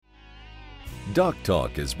Doc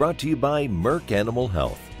Talk is brought to you by Merck Animal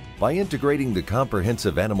Health. By integrating the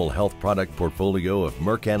comprehensive animal health product portfolio of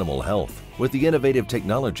Merck Animal Health with the innovative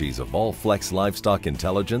technologies of All-Flex Livestock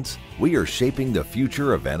Intelligence, we are shaping the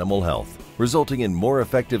future of animal health, resulting in more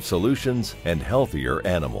effective solutions and healthier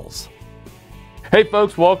animals. Hey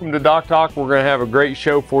folks, welcome to Doc Talk. We're going to have a great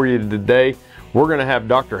show for you today. We're going to have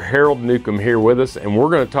Dr. Harold Newcomb here with us, and we're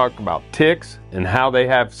going to talk about ticks and how they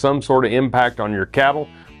have some sort of impact on your cattle.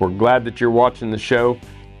 We're glad that you're watching the show.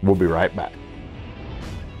 We'll be right back.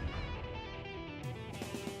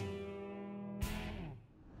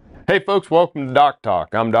 Hey folks, welcome to Doc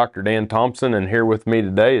Talk. I'm Dr. Dan Thompson, and here with me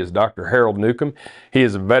today is Dr. Harold Newcomb. He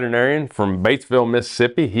is a veterinarian from Batesville,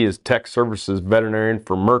 Mississippi. He is Tech Services Veterinarian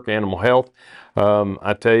for Merck Animal Health.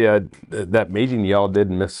 I tell you, that meeting y'all did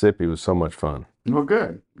in Mississippi was so much fun. Well,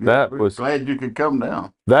 good. We're glad you could come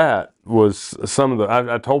down. That was some of the,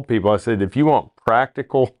 I told people, I said, if you want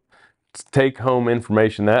practical take-home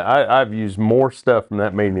information, that I've used more stuff from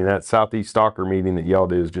that meeting. That Southeast Stalker meeting that y'all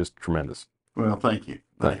did is just tremendous. Well, thank you.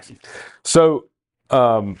 Thanks. Thank you. So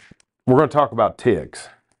we're going to talk about ticks.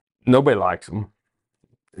 Nobody likes them,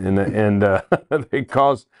 and they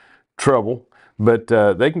cause trouble, but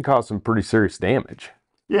they can cause some pretty serious damage.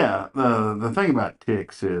 Yeah, the thing about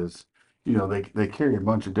ticks is, you know, they carry a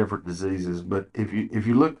bunch of different diseases, but if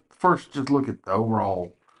you look first, just look at the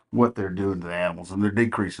overall what they're doing to the animals, and they're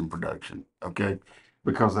decreasing production, okay?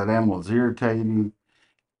 Because that animal is irritating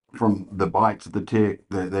from the bites of the tick.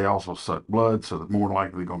 They also suck blood, so they're more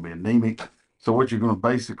likely going to be anemic. So what you're going to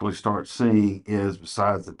basically start seeing is,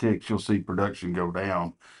 besides the ticks, you'll see production go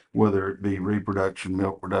down, whether it be reproduction,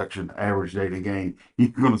 milk production, average daily gain. You're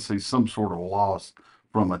going to see some sort of loss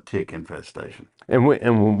from a tick infestation. And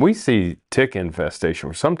when we see tick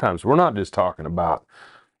infestation, sometimes we're not just talking about,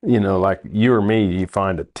 you know, like you or me, you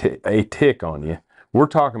find a tick on you. We're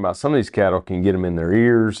talking about some of these cattle can get them in their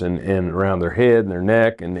ears and around their head and their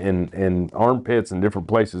neck and armpits and different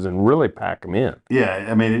places and really pack them in. Yeah,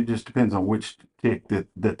 I mean, it just depends on which tick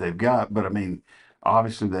that they've got. But I mean,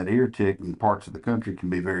 obviously that ear tick in parts of the country can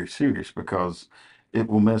be very serious because it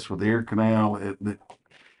will mess with the ear canal.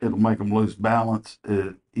 It'll make them lose balance.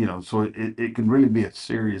 You know, so it can really be a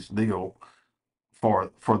serious deal for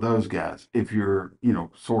those guys. If you're, you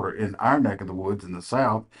know, sort of in our neck of the woods in the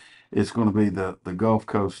South, it's going to be the Gulf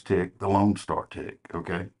Coast tick, the Lone Star tick,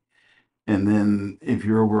 okay? And then if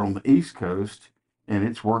you're over on the East Coast and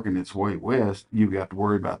it's working its way west, you've got to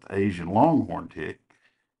worry about the Asian longhorn tick.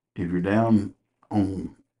 If you're down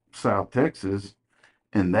on South Texas,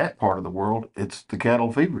 in that part of the world, it's the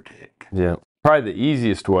cattle fever tick. Yeah. Probably the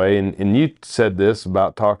easiest way, and you said this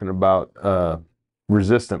about talking about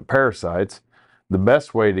resistant parasites, the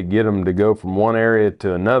best way to get them to go from one area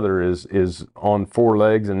to another is on four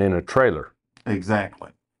legs and in a trailer. Exactly.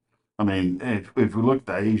 I mean, if we look at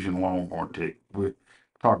the Asian longhorn tick, we'll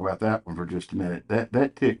talk about that one for just a minute.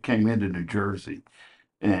 That tick came into New Jersey,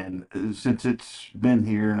 and since it's been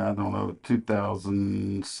here, and I don't know,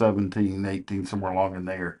 2017, 18, somewhere along in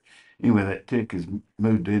there, anyway, that tick has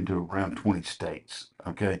moved into around 20 states,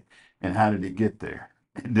 okay? And how did it get there?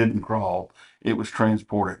 It didn't crawl. It was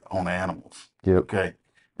transported on animals. Yep. Okay.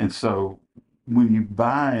 And so when you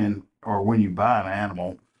buy an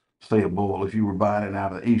animal, say a bull, if you were buying it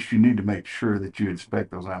out of the East, you need to make sure that you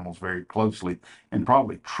inspect those animals very closely and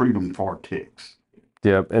probably treat them for ticks.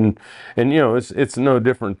 Yep. And you know, it's no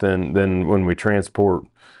different than when we transport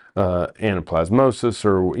anaplasmosis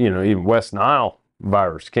or, you know, even West Nile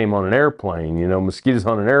virus came on an airplane, you know, mosquitoes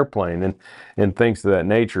on an airplane and things of that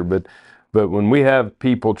nature. But when we have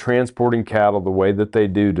people transporting cattle the way that they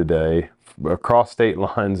do today across state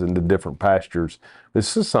lines into different pastures,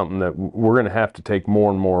 this is something that we're going to have to take more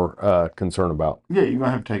and more concern about. Yeah, you're going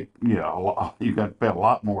to have to take, you know, you've got to pay a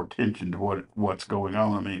lot more attention to what's going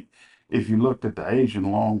on. I mean, if you looked at the Asian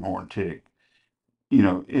longhorn tick, you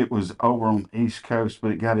know, it was over on the East Coast,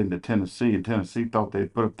 but it got into Tennessee, and Tennessee thought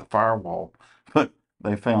they'd put up the firewall, but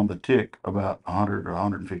they found the tick about 100 or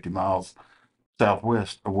 150 miles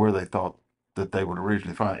southwest of where they thought that they would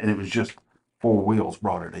originally find it, and it was just four wheels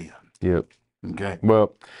brought it in. Yep. Okay.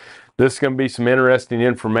 Well, this is going to be some interesting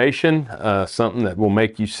information, something that will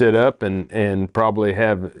make you sit up and probably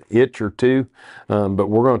have an itch or two, but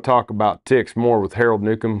we're going to talk about ticks more with Harold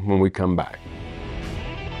Newcomb when we come back.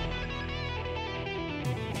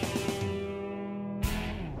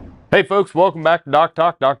 Hey folks, welcome back to Doc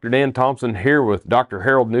Talk. Dr. Dan Thompson here with Dr.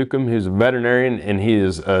 Harold Newcomb, who's a veterinarian, and he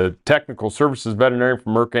is a technical services veterinarian for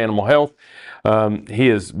Merck Animal Health. He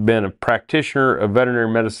has been a practitioner of veterinary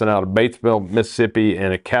medicine out of Batesville, Mississippi,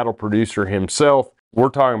 and a cattle producer himself. We're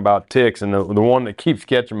talking about ticks, and the one that keeps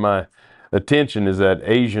catching my attention is that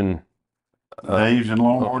Asian The Asian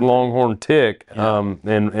longhorn tick, Yeah.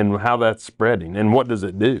 and how that's spreading, and what does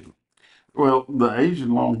it do? Well, the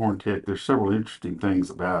Asian longhorn tick, there's several interesting things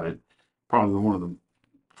about it. Probably one of the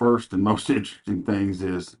first and most interesting things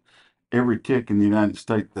is every tick in the United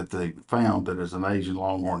States that they found that is an Asian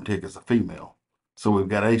longhorn tick is a female. So we've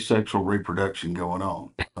got asexual reproduction going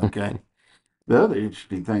on. Okay. The other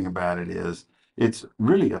interesting thing about it is it's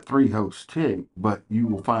really a three-host tick, but you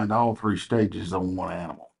will find all three stages on one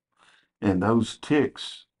animal. And those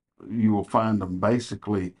ticks, you will find them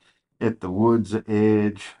basically at the woods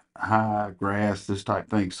edge, high grass, this type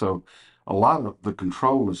thing. So a lot of the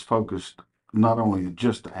control is focused not only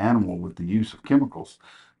just the animal with the use of chemicals,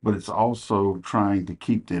 but it's also trying to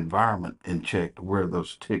keep the environment in check to where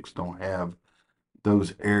those ticks don't have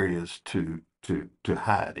those areas to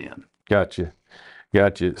hide in. Gotcha.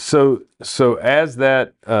 So as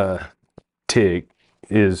that tick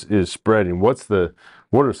is spreading, what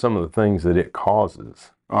are some of the things that it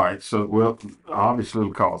causes? All right, so well, obviously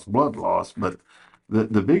it'll cause blood loss, but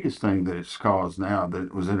the biggest thing that it's caused now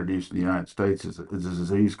that was introduced in the United States is a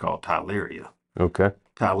disease called tyleria. Okay.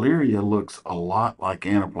 Tyleria looks a lot like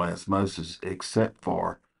anaplasmosis, except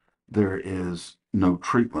for there is no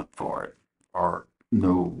treatment for it, or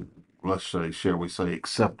no, let's say, shall we say,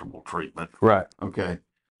 acceptable treatment. Right. Okay.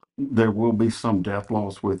 There will be some death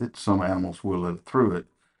loss with it. Some animals will live through it.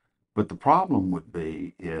 But the problem would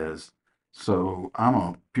be is, so I'm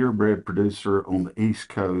a purebred producer on the East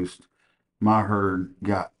Coast. My herd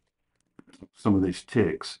got some of these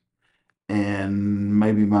ticks, and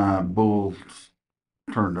maybe my bulls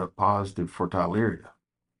turned up positive for tyleria.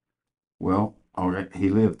 Well, all right, he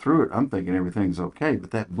lived through it. I'm thinking everything's okay,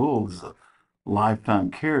 but that bull is a lifetime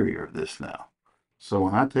carrier of this now. So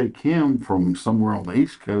when I take him from somewhere on the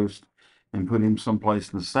East Coast and put him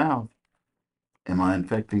someplace in the South, am I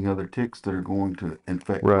infecting other ticks that are going to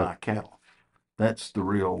infect my cattle? That's the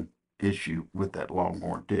real issue with that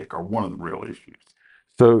longhorn tick, or one of the real issues.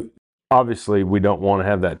 So obviously we don't want to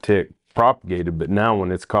have that tick propagated, but now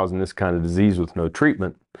when it's causing this kind of disease with no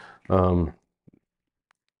treatment, it's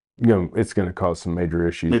going to cause some major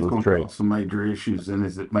issues It's with going to trade. cause some major issues, and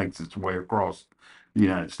as it makes its way across the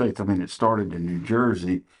United States. I mean, it started in New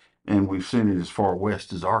Jersey, and we've seen it as far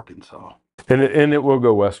west as Arkansas. And it will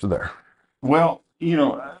go west of there. Well,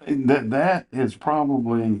 that is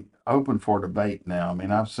probably open for debate now. I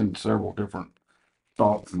mean, I've seen several different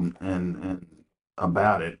thoughts and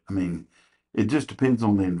about it. I mean, it just depends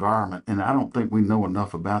on the environment, and I don't think we know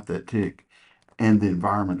enough about that tick and the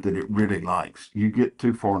environment that it really likes. You get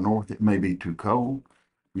too far north, it may be too cold.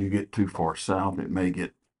 You get too far south, it may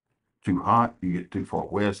get too hot. You get too far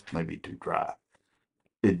west, it may be too dry.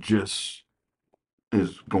 It just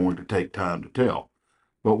is going to take time to tell.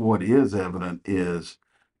 But what is evident is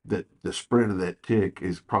that the spread of that tick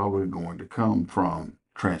is probably going to come from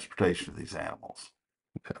transportation of these animals.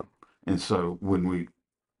 Yeah. And so when we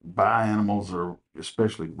buy animals, or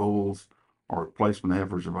especially bulls or replacement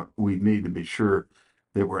heifers, we need to be sure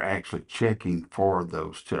that we're actually checking for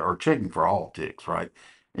those or checking for all ticks, right?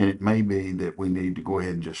 And it may be that we need to go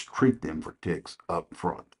ahead and just treat them for ticks up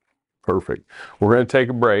front. Perfect. We're going to take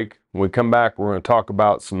a break. When we come back, we're going to talk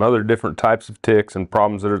about some other different types of ticks and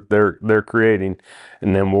problems that they're creating,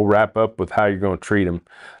 and then we'll wrap up with how you're going to treat them.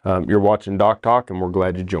 You're watching Doc Talk, and we're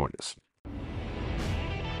glad you joined us.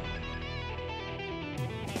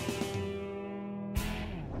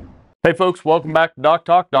 Hey folks, welcome back to Doc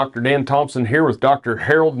Talk. Dr. Dan Thompson here with Dr.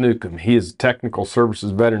 Harold Newcomb. He is a technical services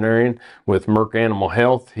veterinarian with Merck Animal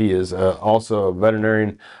Health. He is also a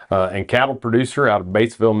veterinarian and cattle producer out of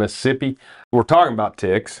Batesville, Mississippi. We're talking about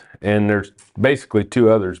ticks, and there's basically two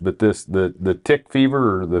others, but the tick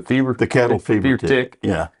fever, or the cattle fever tick,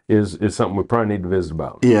 yeah, is something we probably need to visit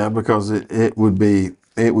about. Yeah, because it would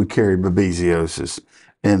carry babesiosis.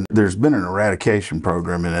 And there's been an eradication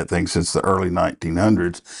program in that thing since the early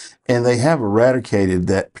 1900s, and they have eradicated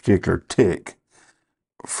that particular tick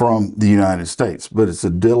from the United States. But it's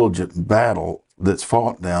a diligent battle that's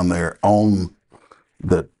fought down there on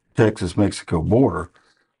the Texas-Mexico border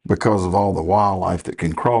because of all the wildlife that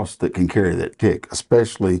can cross that can carry that tick,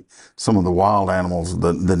 especially some of the wild animals,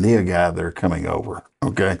 the neogai that are coming over.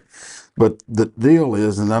 Okay. But the deal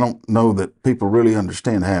is, and I don't know that people really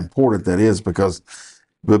understand how important that is, because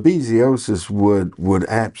babesiosis would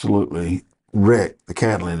absolutely wreck the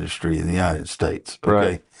cattle industry in the United States. Okay.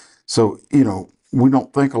 Right. So, we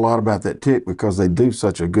don't think a lot about that tick because they do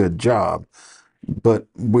such a good job, but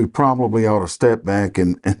we probably ought to step back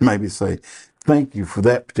and maybe say, thank you for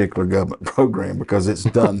that particular government program, because it's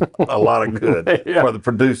done a lot of good for the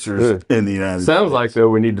producers in the United States. Sounds like, though,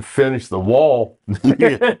 we need to finish the wall,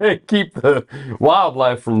 keep the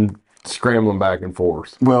wildlife from scrambling back and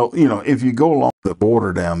forth. Well, if you go along the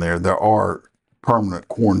border down there, there are permanent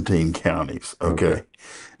quarantine counties, okay?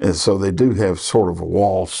 And so they do have sort of a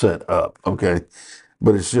wall set up, okay?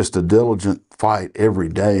 But it's just a diligent fight every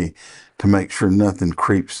day to make sure nothing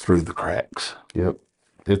creeps through the cracks. Yep.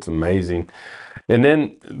 It's amazing. And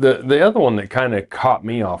then the other one that kind of caught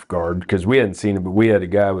me off guard, because we hadn't seen it, but we had a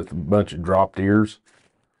guy with a bunch of dropped ears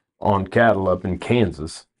on cattle up in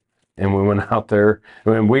Kansas. And we went out there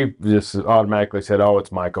and we just automatically said, oh, it's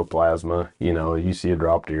mycoplasma. You see a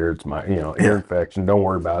dropped ear, it's ear infection. Don't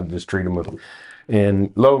worry about it. Just treat them with it.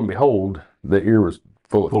 And lo and behold, the ear was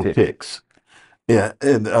full of ticks. Yeah,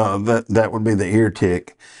 and that would be the ear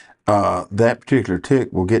tick. That particular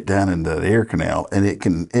tick will get down into the ear canal, and it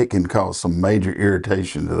can cause some major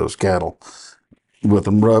irritation to those cattle, with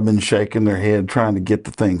them rubbing, shaking their head, trying to get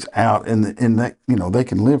the things out, and that they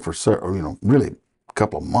can live for several, really a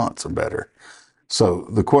couple of months or better. So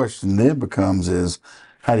the question then becomes is,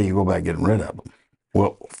 how do you go about getting rid of them?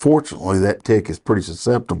 Well, fortunately, that tick is pretty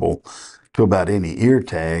susceptible to about any ear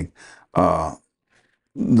tag. Basically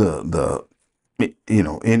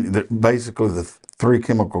the three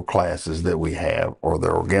chemical classes that we have are the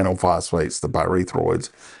organophosphates, the pyrethroids,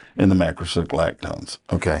 and the macrocyclactones.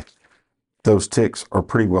 Okay, those ticks are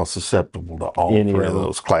pretty well susceptible to all three of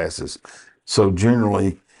those classes. So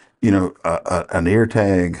generally, an ear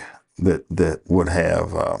tag that would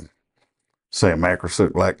have, say, a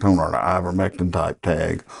macrocyclactone or an ivermectin type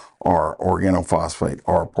tag, or organophosphate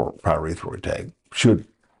or pyrethroid tag should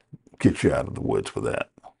get you out of the woods with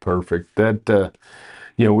that. Perfect. That,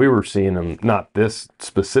 we were seeing them, not this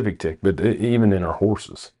specific tick, but even in our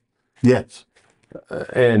horses. Yes.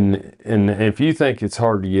 And if you think it's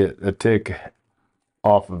hard to get a tick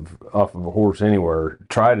off of a horse anywhere,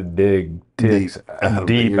 try to dig ticks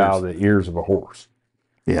deep out of the ears of a horse.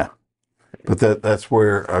 Yeah. But that's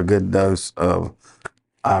where a good dose of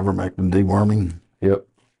ivermectin deworming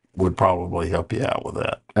would probably help you out with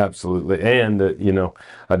that. Absolutely. And,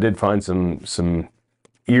 I did find some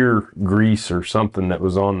ear grease or something that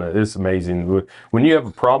was on the, it's amazing. When you have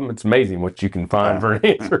a problem, it's amazing what you can find for an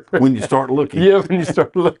answer. When you start looking. Yeah, when you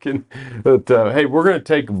start looking. But, hey, we're going to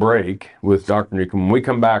take a break with Dr. Newcomb. When we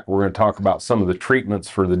come back, we're going to talk about some of the treatments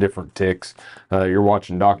for the different ticks. You're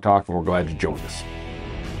watching Doc Talk, and we're glad you joined us.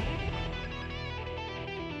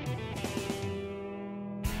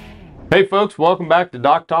 Hey folks, welcome back to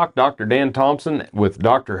Doc Talk. Dr. Dan Thompson with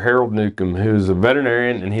Dr. Harold Newcomb, who's a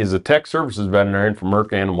veterinarian, and he's a tech services veterinarian for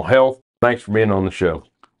Merck Animal Health. Thanks for being on the show.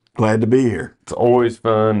 Glad to be here. It's always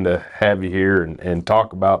fun to have you here and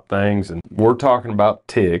talk about things. And we're talking about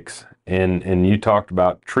ticks, and you talked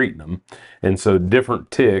about treating them. And so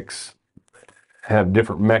different ticks have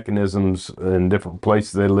different mechanisms and different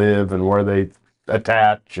places they live and where they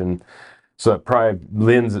attach, and so it probably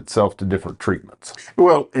lends itself to different treatments.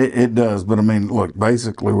 Well, it does. But I mean, look,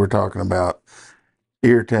 basically we're talking about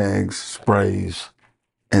ear tags, sprays,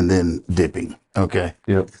 and then dipping. Okay.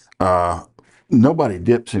 Yep. Nobody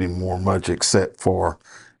dips anymore much except for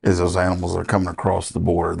as those animals are coming across the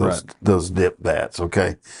border, those dip bats.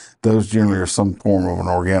 Okay. Those generally are some form of an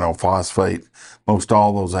organophosphate. Most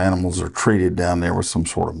all those animals are treated down there with some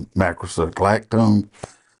sort of macrocyclactone.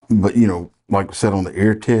 But, like I said, on the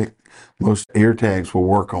ear tick, most ear tags will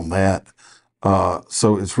work on that.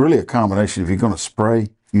 So it's really a combination. If you're going to spray,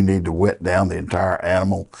 you need to wet down the entire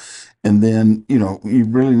animal. And then, you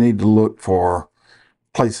really need to look for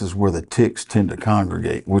places where the ticks tend to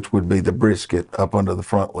congregate, which would be the brisket up under the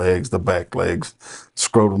front legs, the back legs,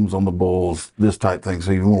 scrotums on the bulls, this type thing.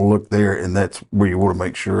 So you want to look there, and that's where you want to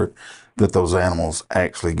make sure that those animals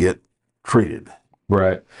actually get treated.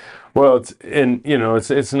 Right. Well,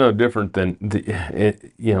 it's no different than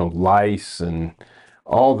lice and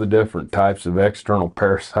all the different types of external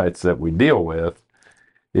parasites that we deal with.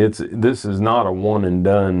 This is not a one and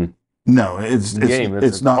done. No, it's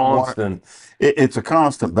not constant. It's a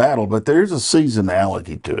constant battle, but there's a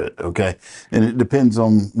seasonality to it. Okay, and it depends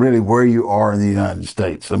on really where you are in the United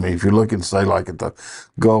States. I mean, if you're looking, say, like at the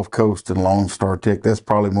Gulf Coast and Lone Star tick, that's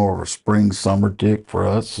probably more of a spring summer tick for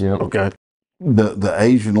us. Yeah. Okay. The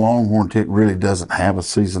Asian longhorn tick really doesn't have a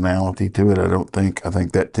seasonality to it, I don't think. I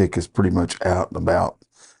think that tick is pretty much out and about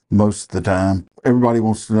most of the time. Everybody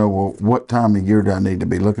wants to know, well, what time of year do I need to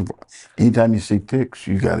be looking for? Anytime you see ticks,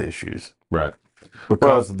 you got issues. Right.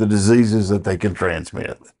 Because of the diseases that they can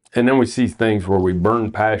transmit. And then we see things where we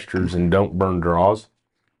burn pastures and don't burn draws.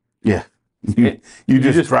 Yeah. You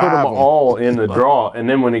just put them all in the draw, and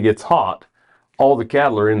then when it gets hot, all the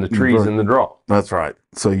cattle are in the trees in the draw. That's right.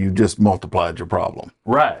 So you just multiplied your problem.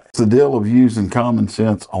 Right. It's the deal of using common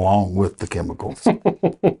sense along with the chemicals.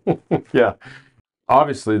 Yeah.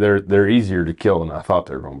 obviously they're easier to kill than I thought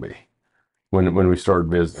they were going to be when we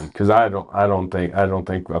started visiting, because I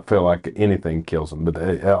feel like anything kills them, but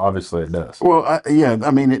obviously it does. Well, yeah,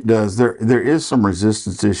 I mean it does. There is some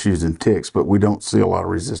resistance issues in ticks, but we don't see a lot of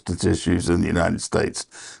resistance issues in the United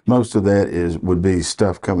States. Most of that would be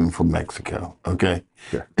stuff coming from Mexico. Okay,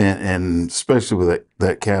 Sure. And especially with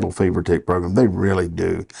that cattle fever tick program, they really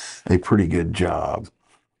do a pretty good job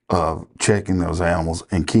of checking those animals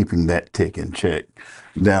and keeping that tick in check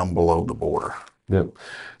down below the border. Yep.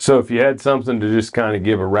 So if you had something to just kind of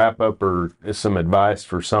give a wrap up or some advice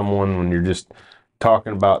for someone when you're just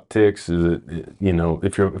talking about ticks, is it, you know,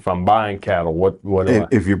 if I'm buying cattle, what do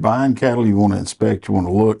If you're buying cattle, you want to inspect, you want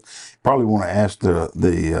to look, probably want to ask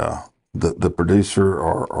the producer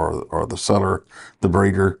or the seller, the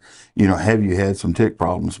breeder, you know, have you had some tick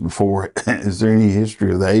problems before? Is there any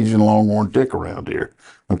history of the Asian longhorn tick around here?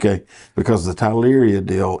 Okay, because the Tyleria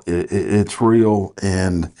deal, it's real,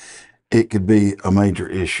 and it could be a major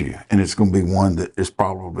issue, and it's going to be one that is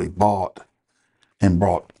probably bought and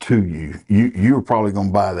brought to you. You're probably going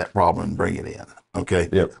to buy that problem and bring it in. Okay.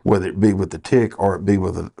 Yep. Whether it be with the tick or it be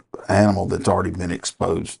with an animal that's already been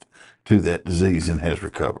exposed to that disease and has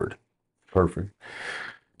recovered. Perfect.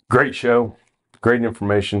 Great show. Great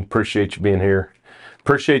information. Appreciate you being here.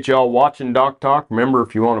 Appreciate y'all watching Doc Talk. Remember,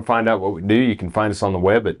 if you want to find out what we do, you can find us on the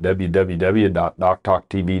web at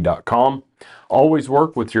www.doctalktv.com. Always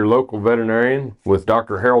work with your local veterinarian. With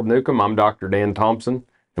Dr. Harold Newcomb, I'm Dr. Dan Thompson,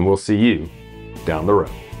 and we'll see you down the road.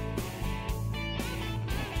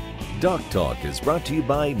 Doc Talk is brought to you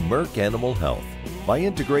by Merck Animal Health. By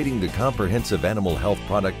integrating the comprehensive animal health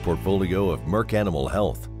product portfolio of Merck Animal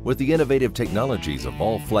Health with the innovative technologies of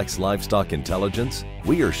All-Flex Livestock Intelligence,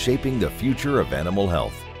 we are shaping the future of animal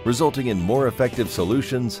health, resulting in more effective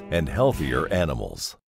solutions and healthier animals.